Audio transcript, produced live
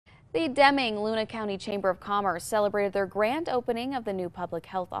The Deming-Luna County Chamber of Commerce celebrated their grand opening of the new public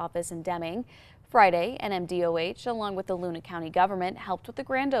health office in Deming. Friday, NMDOH, along with the Luna County government, helped with the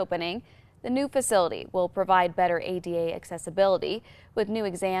grand opening. The new facility will provide better ADA accessibility with new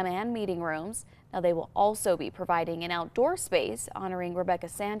exam and meeting rooms. Now, they will also be providing an outdoor space honoring Rebecca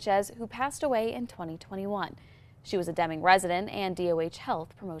Sanchez, who passed away in 2021. She was a Deming resident and DOH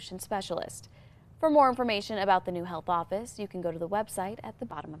Health Promotion Specialist. For more information about the new health office, you can go to the website at the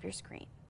bottom of your screen.